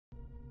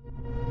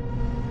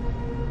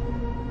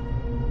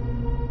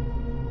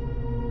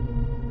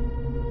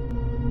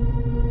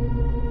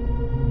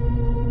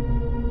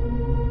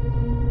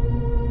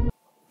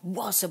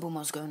What's up,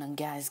 what's going on,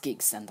 guys? Geek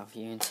Standoff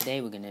here, and today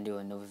we're going to do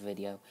another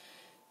video.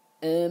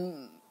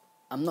 I'm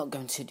not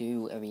going to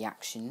do a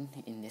reaction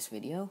in this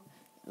video,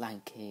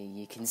 like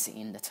you can see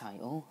in the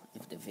title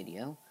of the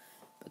video,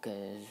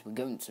 because we're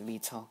going to be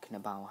talking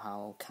about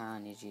how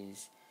Carnage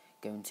is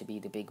going to be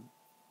the big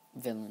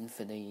villain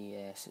for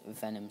the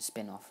Venom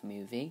spin-off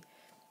movie.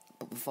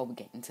 But before we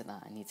get into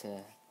that, I need to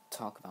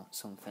talk about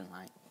something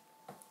like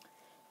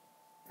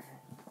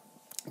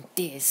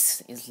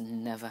this has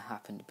never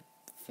happened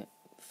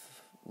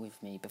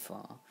with me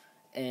before,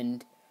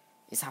 and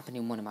it's happened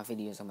in one of my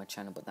videos on my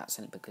channel, but that's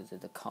only because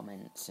of the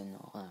comments and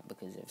all that,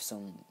 because of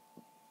some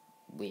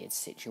weird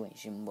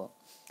situation. But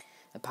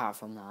apart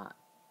from that,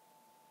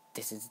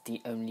 this is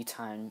the only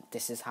time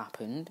this has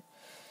happened.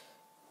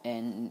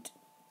 And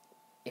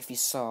if you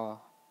saw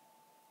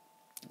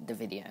the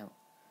video,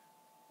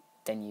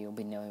 then you'll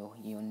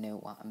know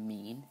what I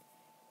mean.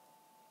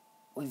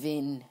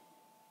 Within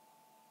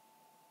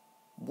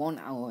 1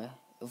 hour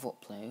of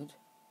upload,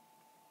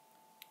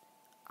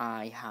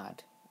 I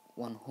had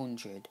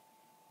 100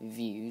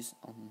 views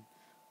on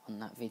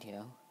that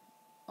video,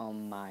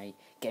 on my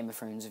Game of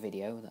Thrones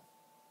video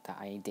that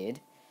I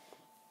did.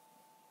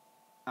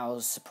 I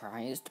was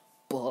surprised,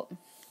 but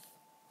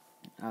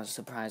I was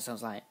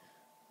like,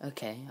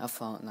 okay, I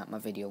thought that my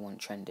video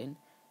wasn't trending.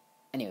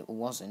 Anyway, it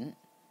wasn't.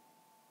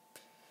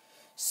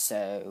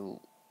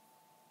 So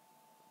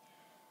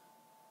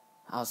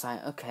I was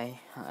like,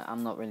 okay,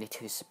 I'm not really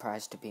too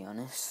surprised, to be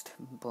honest,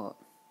 but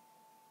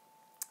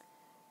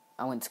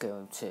I went to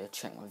go to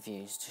check my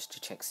views just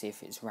to see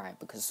if it's right,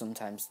 because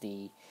sometimes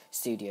the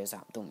Studios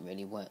app don't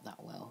really work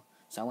that well.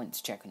 So I went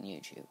to check on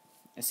YouTube.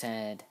 It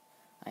said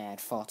I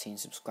had 14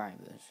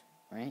 subscribers,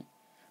 right?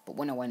 But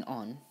when I went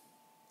on,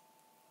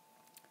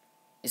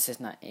 it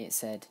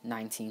said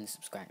 19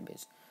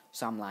 subscribers.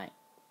 So I'm like,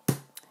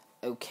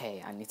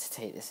 okay, I need to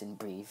take this and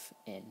breathe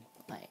in.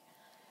 Like,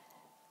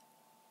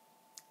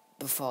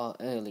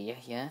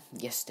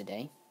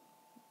 yesterday,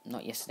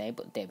 not yesterday,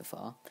 but the day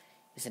before,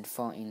 it said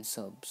 14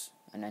 subs,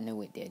 and I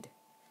know it did.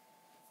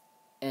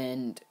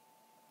 And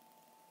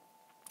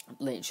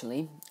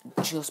literally,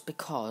 just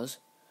because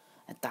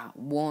at that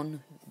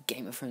one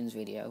Game of Thrones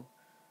video,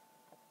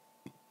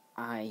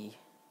 I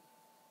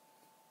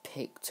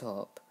picked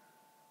up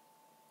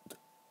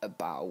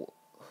about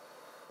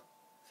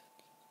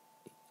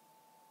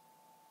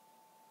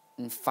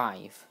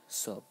 5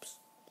 subs.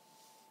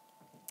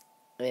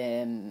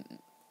 And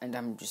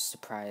I'm just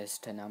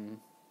surprised, and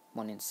I'm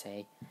wanting to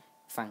say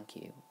thank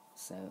you.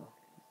 So,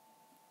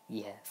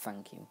 yeah,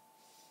 thank you.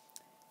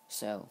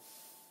 So,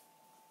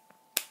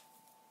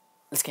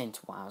 let's get into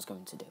what I was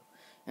going to do.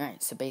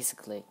 Alright, so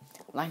basically,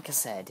 like I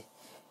said,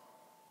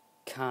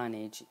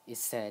 Carnage is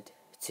said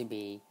to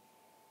be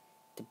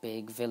the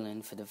big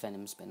villain for the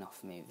Venom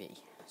spin-off movie.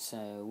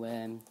 So,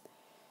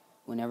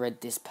 when I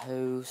read this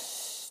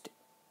post,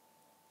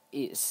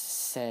 it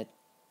said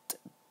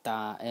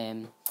that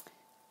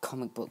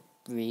comic book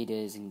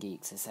readers and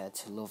geeks are said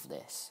to love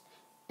this.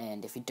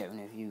 And if you don't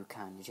know who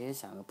Carnage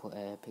is, I'm going to put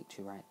a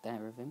picture right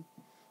there of him.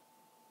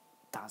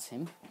 That's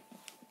him.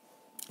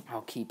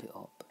 I'll keep it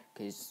up,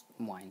 because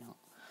why not?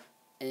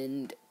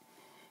 And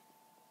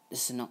the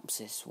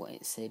synopsis, what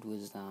it said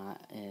was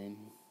that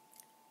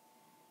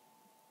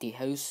the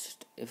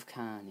host of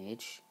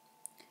Carnage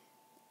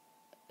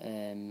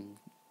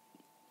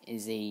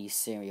is a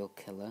serial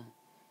killer,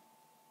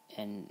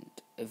 and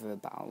over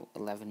about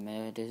 11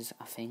 murders,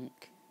 I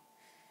think.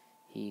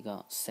 He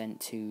got sent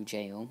to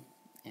jail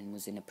and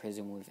was in a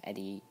prison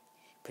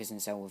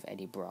cell with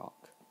Eddie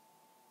Brock.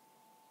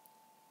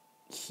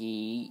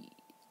 A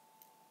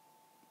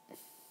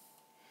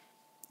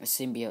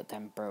symbiote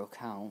then broke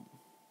out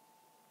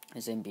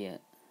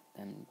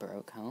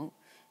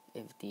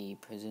of the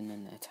prison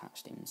and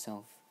attached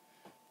himself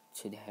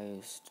to the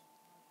host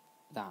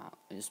that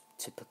was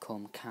to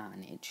become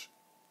Carnage.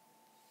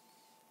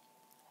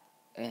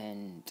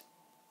 And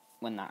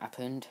when that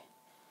happened,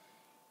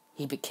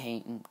 he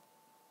became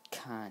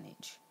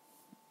Carnage.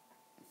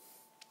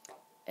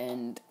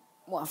 And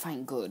what I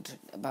find good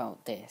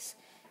about this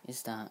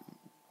is that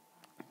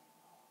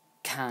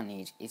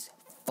Carnage is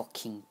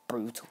fucking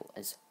brutal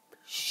as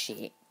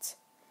shit.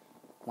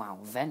 Wow,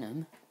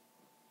 Venom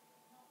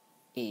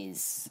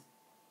is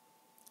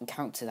a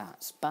character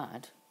that's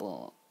bad,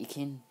 but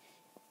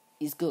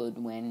he's good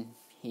when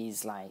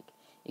he's like,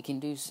 he can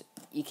do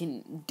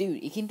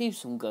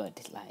some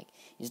good. Like,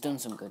 he's done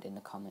some good in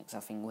the comics,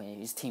 I think, where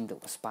he's teamed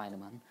up with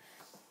Spider-Man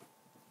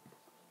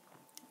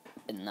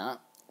and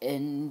that.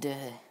 And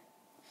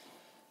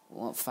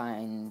what I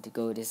find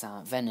good is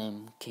that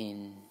Venom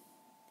can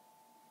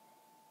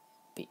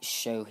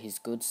show his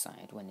good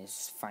side when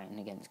he's fighting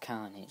against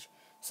Carnage,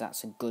 so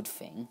that's a good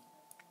thing.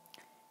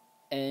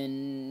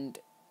 And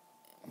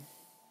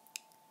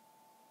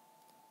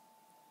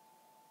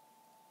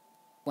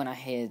when I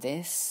hear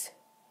this,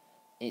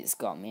 it's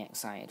got me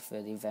excited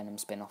for the Venom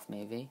spin-off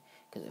movie,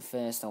 because at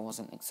first I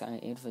wasn't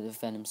excited for the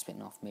Venom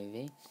spin-off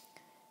movie,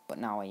 but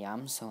now I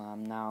am, so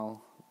I'm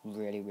now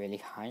really, really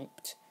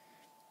hyped.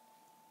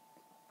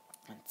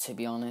 And to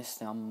be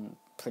honest, I'm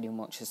pretty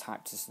much as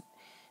hyped as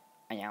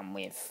I am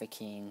with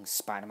freaking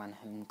Spider-Man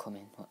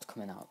Homecoming, what's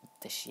coming out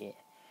this year.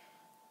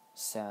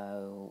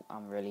 So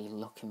I'm really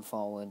looking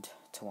forward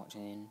to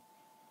watching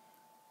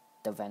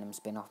the Venom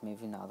spin-off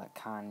movie now that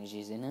Carnage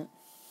is in it.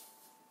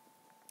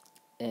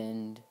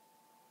 And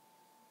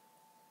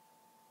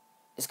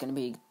it's going to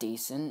be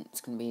decent.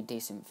 It's going to be a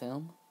decent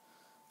film.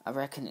 I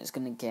reckon it's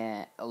going to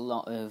get a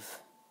lot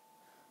of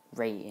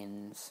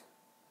ratings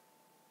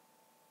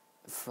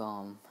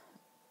from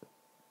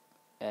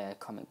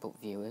comic book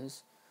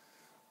viewers,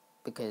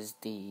 because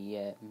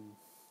the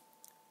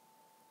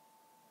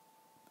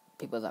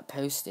people that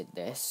posted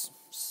this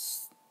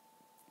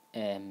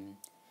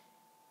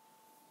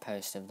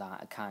post of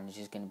that Carnage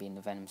is going to be in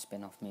the Venom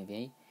spin-off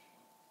movie,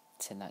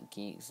 so that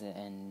geeks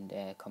and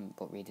comic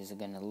book readers are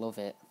going to love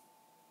it.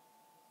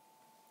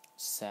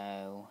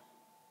 So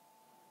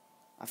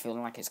I feel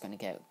like it's going to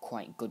get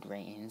quite good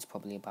ratings,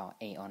 probably about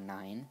 8 or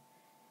 9.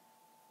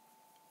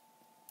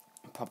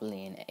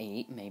 Probably an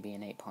 8, maybe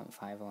an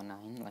 8.5 or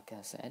 9, like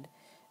I said.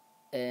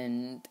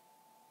 And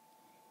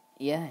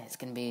yeah, it's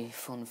going to be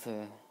fun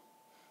for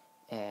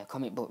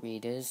comic book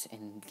readers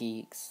and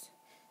geeks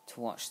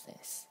to watch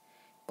this.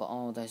 But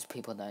all those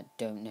people that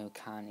don't know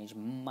Carnage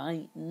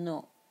might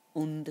not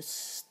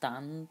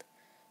understand,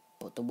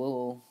 but they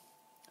will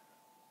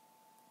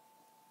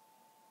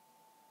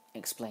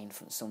explain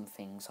some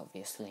things,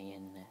 obviously,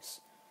 in this.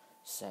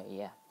 So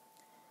yeah,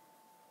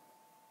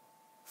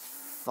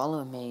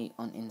 follow me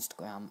on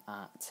Instagram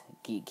at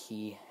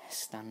Geeky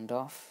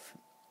Standoff,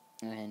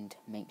 and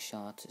make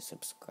sure to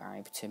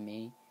subscribe to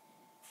me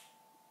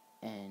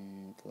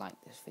and like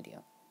this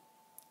video.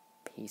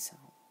 Peace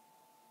out.